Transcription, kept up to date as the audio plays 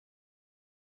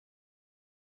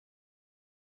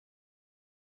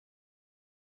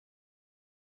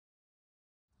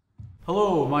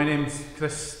Hello, my name's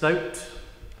Chris Stout.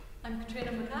 I'm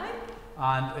Catriona McKay.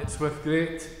 And it's with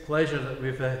great pleasure that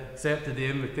we've accepted the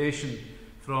invitation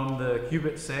from the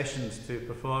Cubitt Sessions to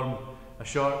perform a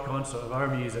short concert of our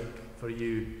music for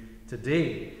you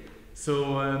today.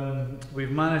 So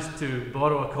we've managed to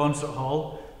borrow a concert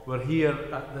hall. We're here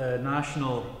at the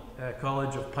National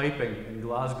College of Piping in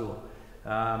Glasgow.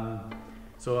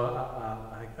 So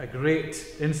a great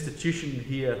institution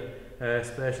here,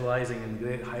 specialising in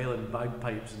great Highland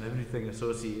bagpipes and everything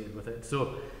associated with it.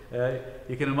 So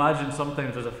you can imagine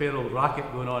sometimes there's a fair old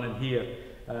racket going on in here,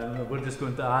 and we're just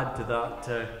going to add to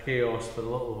that chaos for a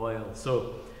little while.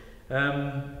 So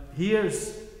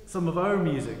here's some of our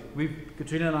music.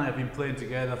 Catriona and I have been playing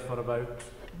together for about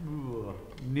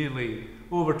nearly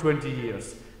over 20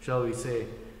 years, shall we say,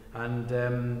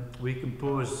 and we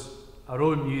compose our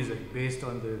own music based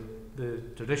on the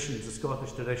traditions, the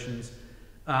Scottish traditions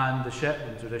and the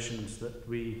Shetland traditions that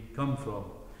we come from.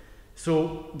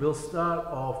 So we'll start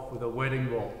off with a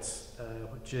wedding waltz,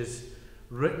 which is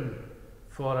written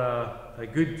for a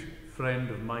good friend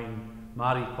of mine,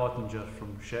 Mary Pottinger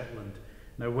from Shetland.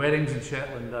 Now weddings in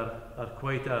Shetland are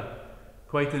quite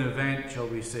an event, shall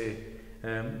we say.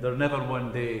 They're never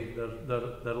one day,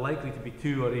 they're likely to be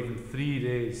 2 or even 3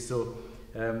 days. So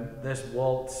this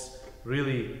waltz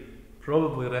really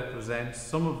probably represents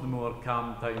some of the more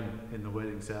calm time in the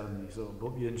wedding ceremony. So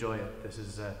hope you enjoy it. This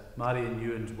is Mary and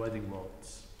Ewan's wedding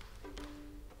waltz.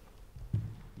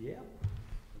 Yeah.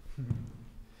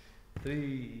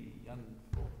 3 and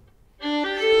 4.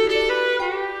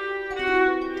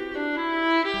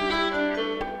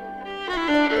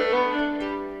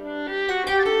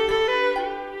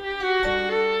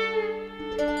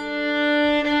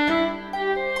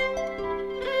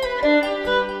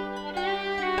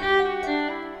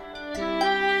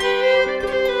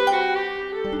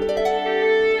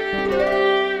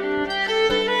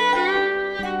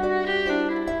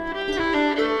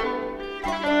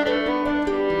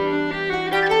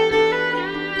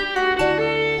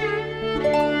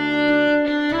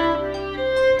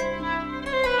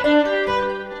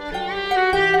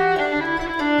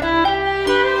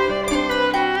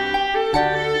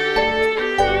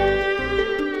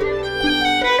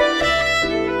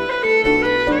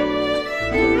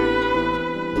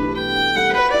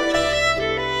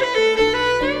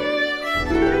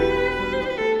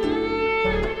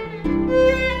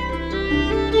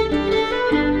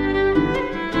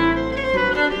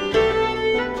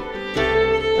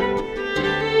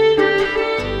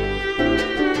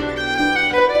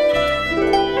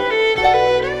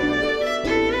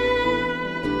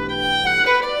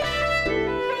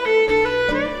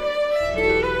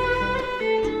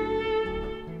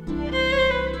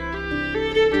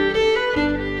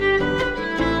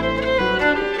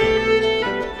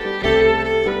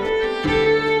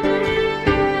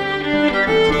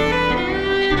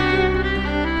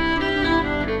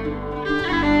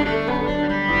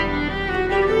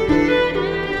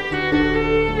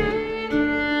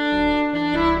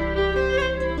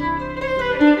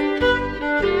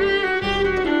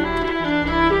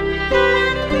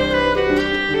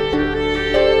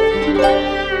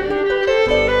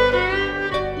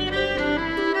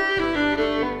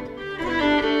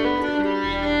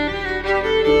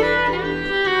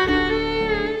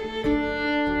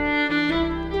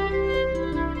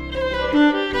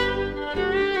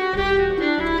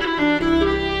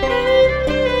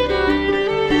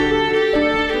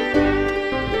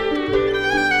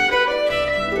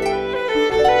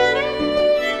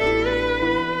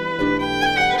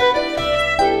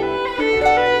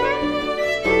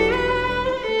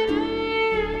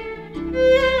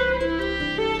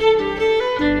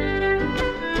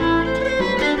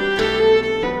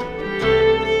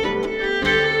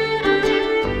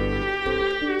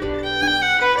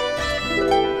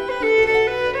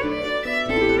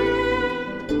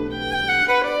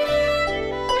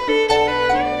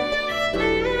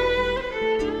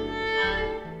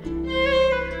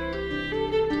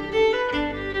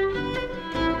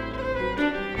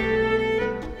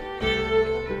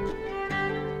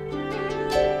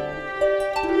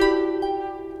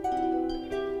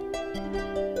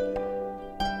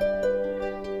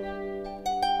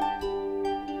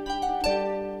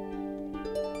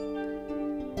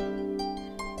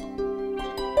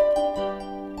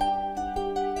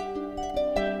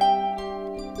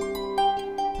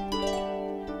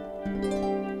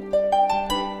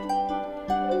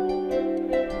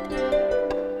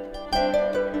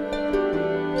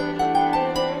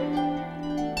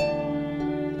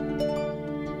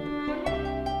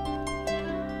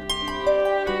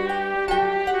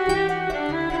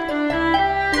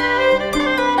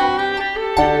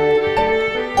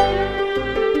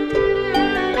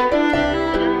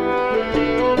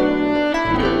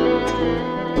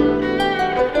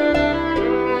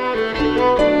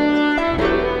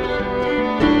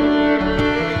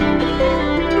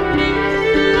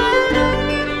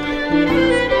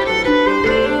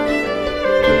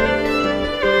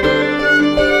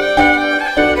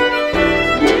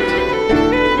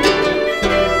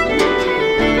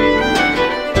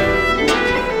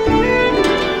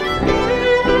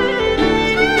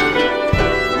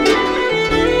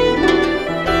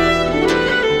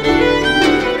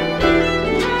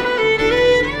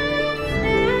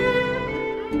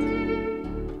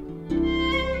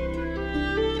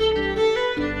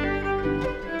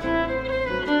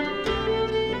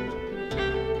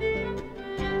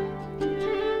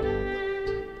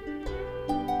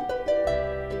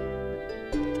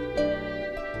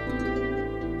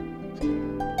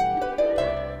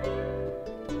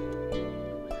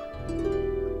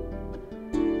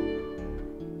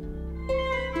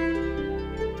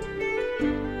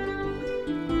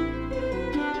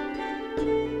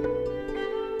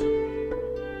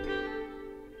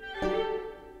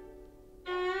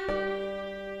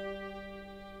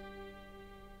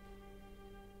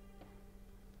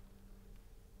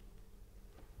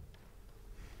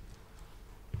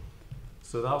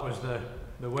 So that was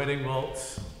the wedding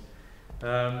waltz.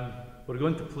 We're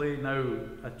going to play now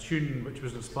a tune which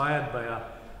was inspired by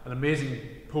an amazing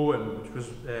poem which was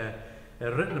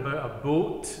written about a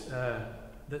boat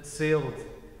that sailed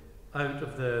out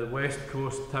of the west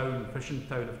coast town, fishing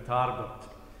town of Tarbert.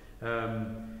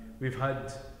 We've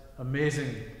had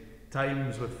amazing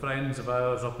times with friends of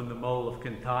ours up in the Mull of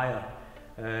Kintyre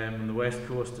on the west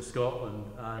coast of Scotland,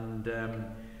 and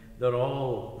they're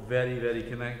all very, very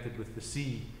connected with the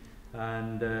sea.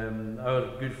 And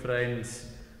our good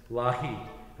friends Lahey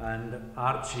and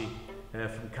Archie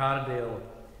from Cardale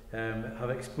have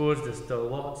exposed us to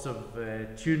lots of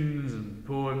tunes and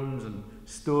poems and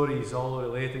stories all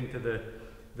relating to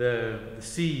the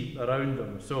sea around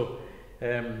them. So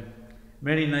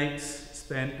many nights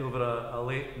spent over a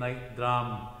late night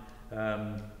dram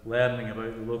learning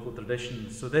about the local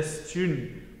traditions. So this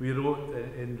tune we wrote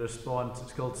in response.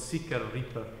 It's called Seeker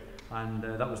Reaper, and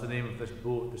that was the name of this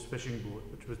boat, this fishing boat,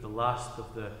 which was the last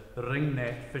of the ring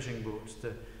net fishing boats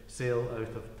to sail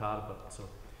out of Tarbert. So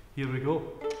here we go.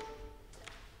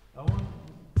 I want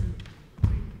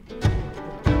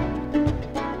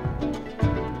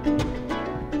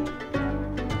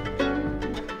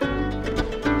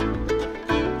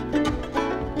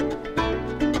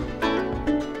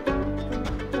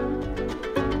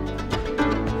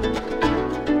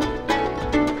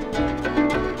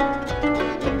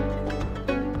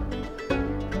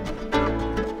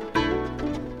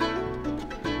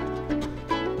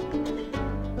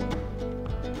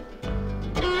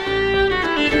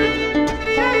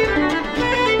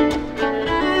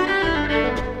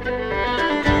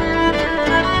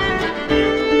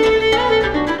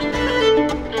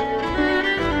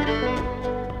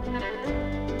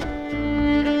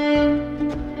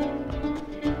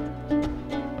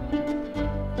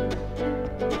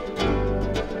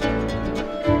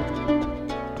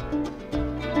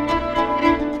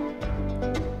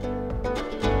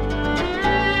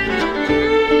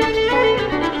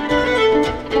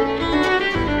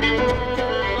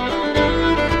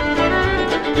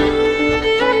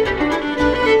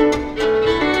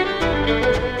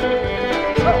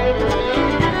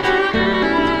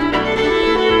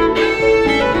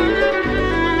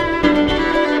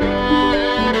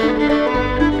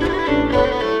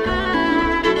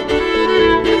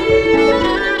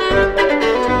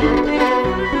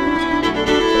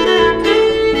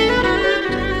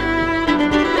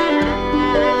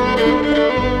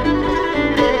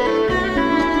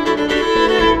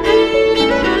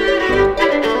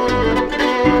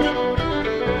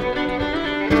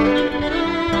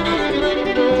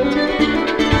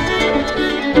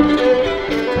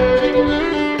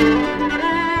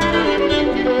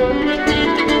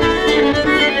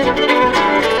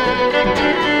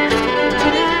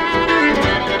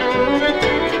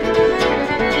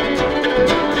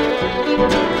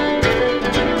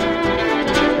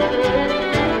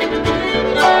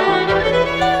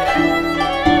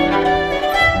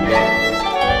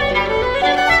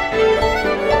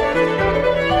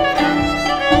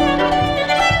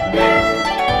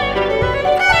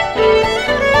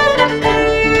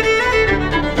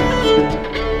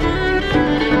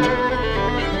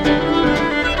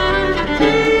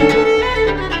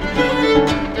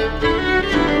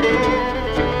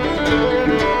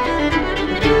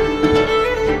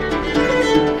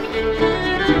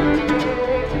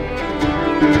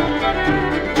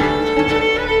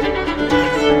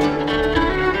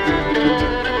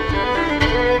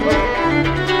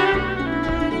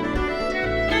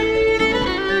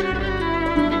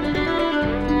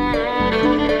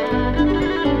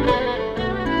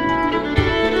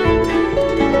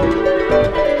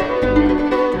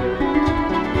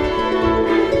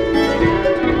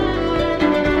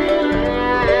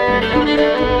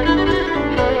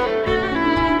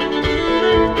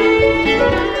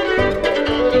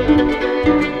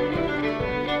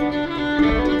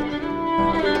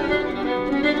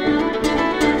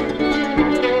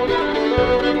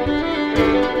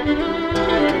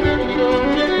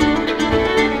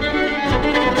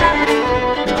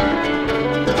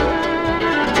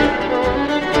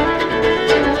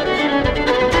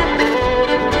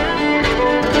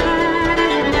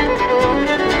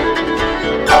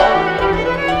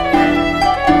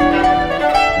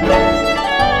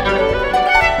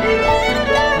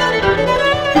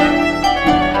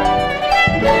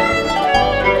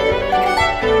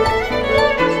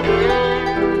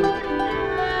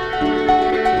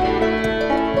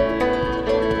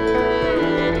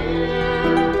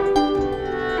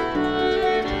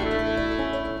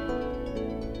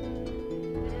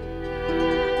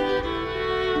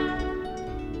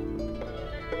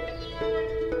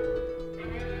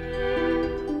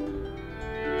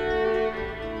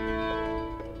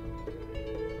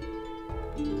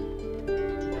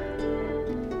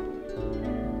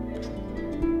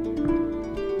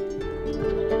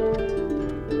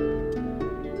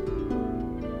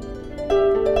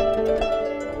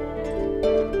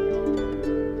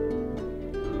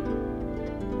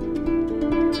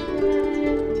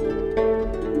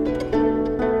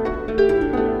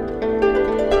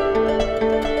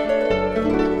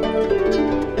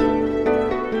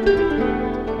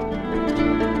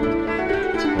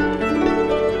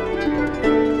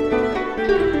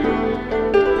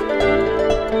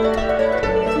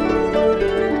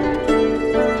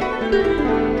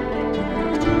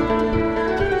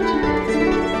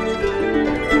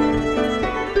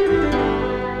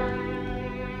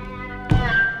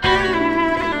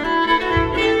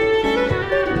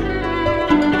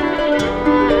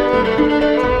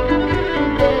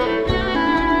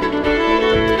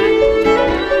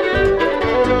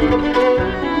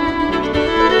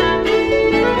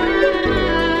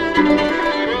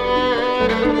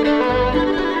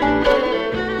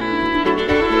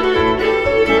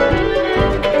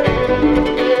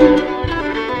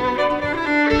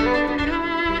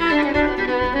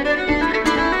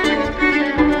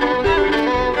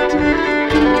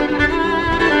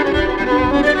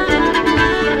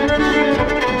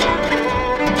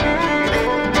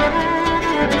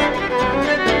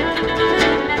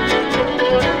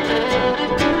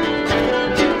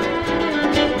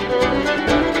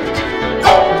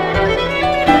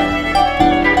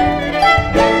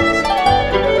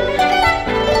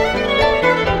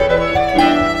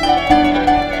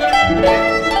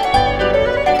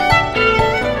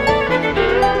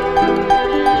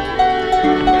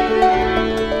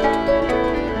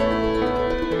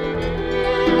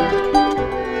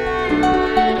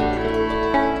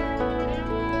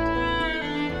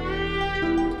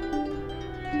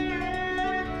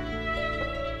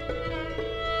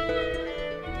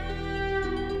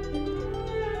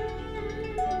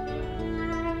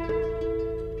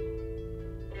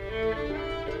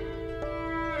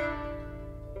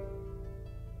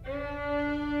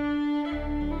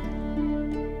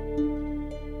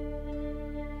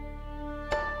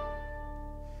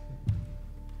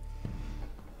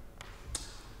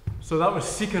So that was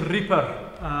Seeker Reaper,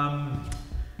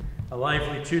 a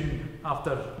lively tune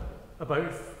after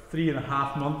about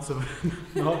 3.5 months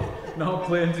of not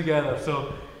playing together.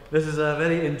 So this is a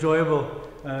very enjoyable,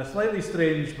 slightly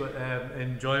strange but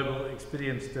enjoyable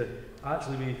experience to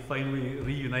actually be finally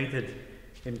reunited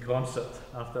in concert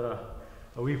after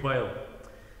a wee while.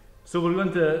 So we're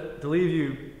going to leave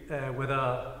you with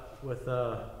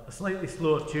a slightly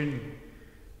slower tune,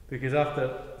 because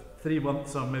after 3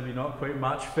 months I'm maybe not quite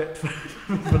match fit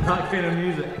for that kind of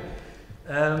music.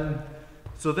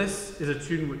 So this is a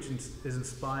tune which is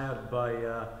inspired by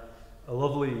a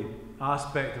lovely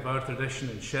aspect of our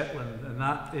tradition in Shetland, and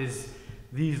that is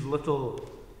these little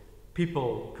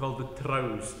people called the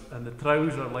trows. And the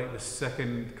trows are like the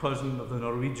second cousin of the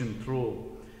Norwegian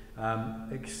troll,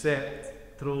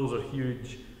 except trolls are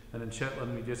huge, and in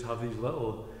Shetland we just have these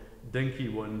little dinky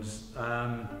ones.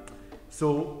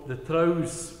 So the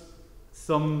trows,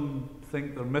 some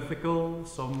think they're mythical,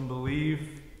 some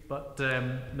believe, but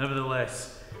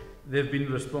nevertheless they've been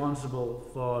responsible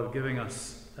for giving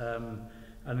us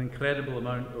an incredible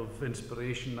amount of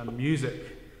inspiration and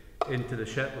music into the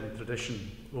Shetland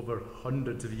tradition over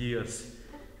hundreds of years,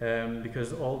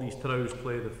 because all these trows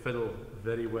play the fiddle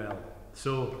very well.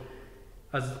 So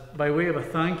as by way of a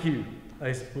thank you,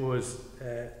 I suppose,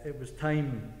 it was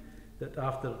time that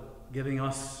after giving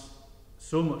us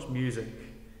so much music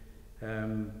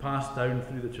passed down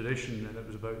through the tradition, and it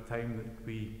was about time that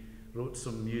we wrote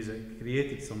some music,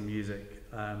 created some music,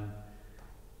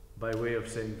 by way of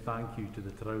saying thank you to the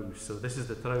trows. So this is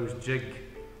the trows jig.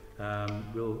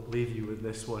 We'll leave you with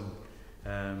this one,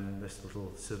 this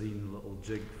little serene little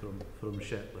jig from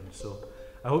Shetland. So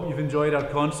I hope you've enjoyed our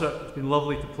concert. It's been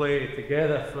lovely to play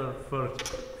together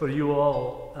for you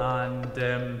all,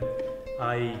 and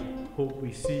I hope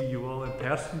we see you all in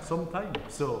person sometime.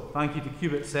 So thank you to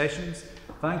Cubitt Sessions,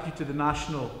 thank you to the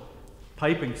National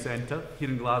Piping Centre here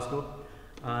in Glasgow,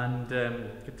 and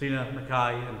Catriona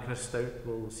McKay and Chris Stout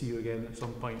will see you again at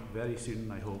some point very soon,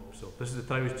 I hope. So this is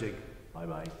the Trows Jig. Bye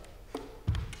bye.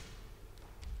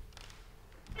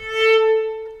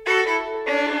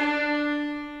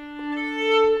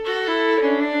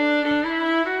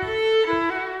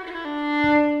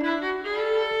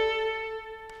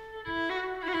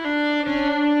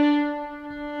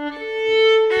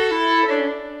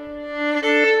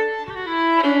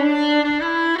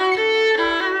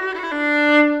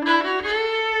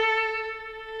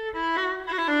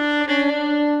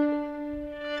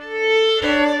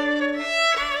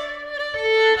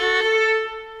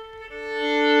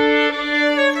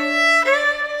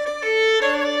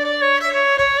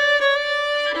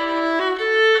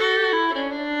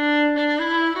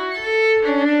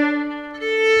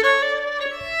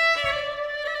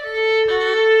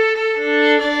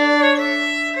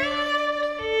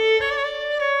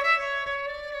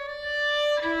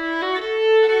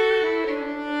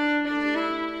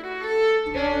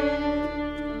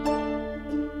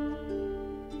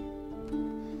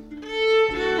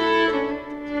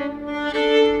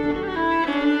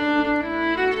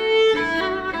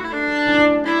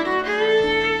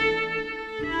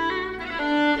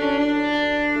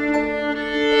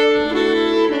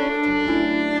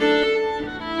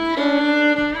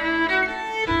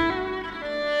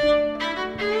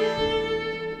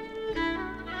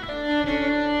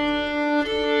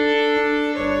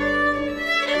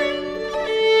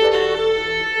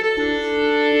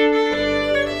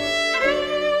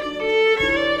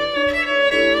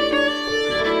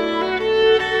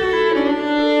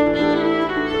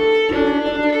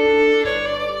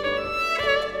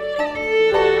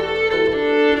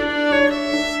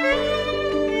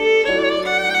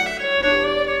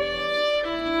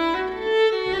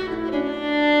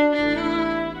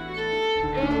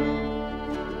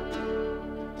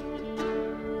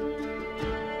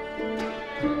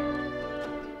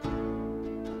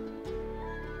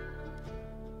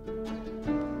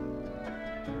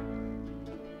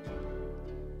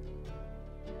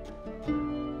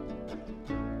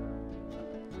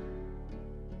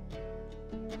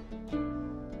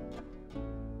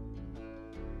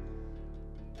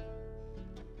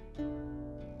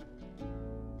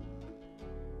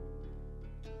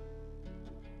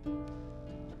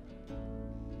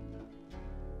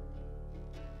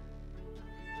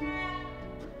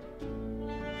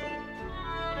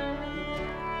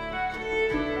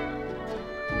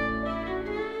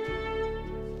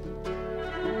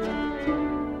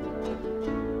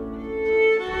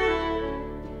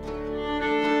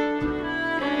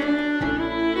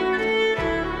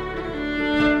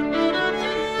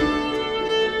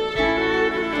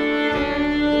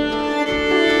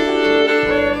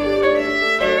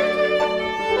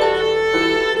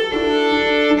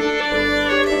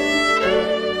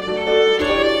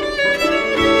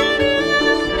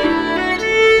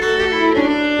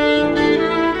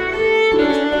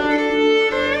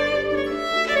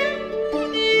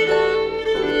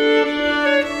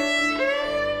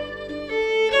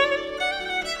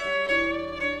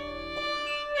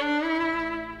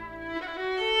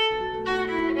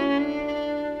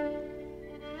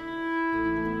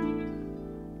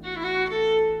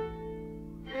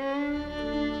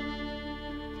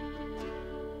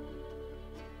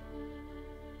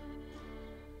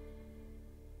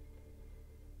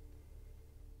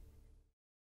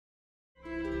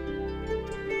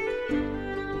 you.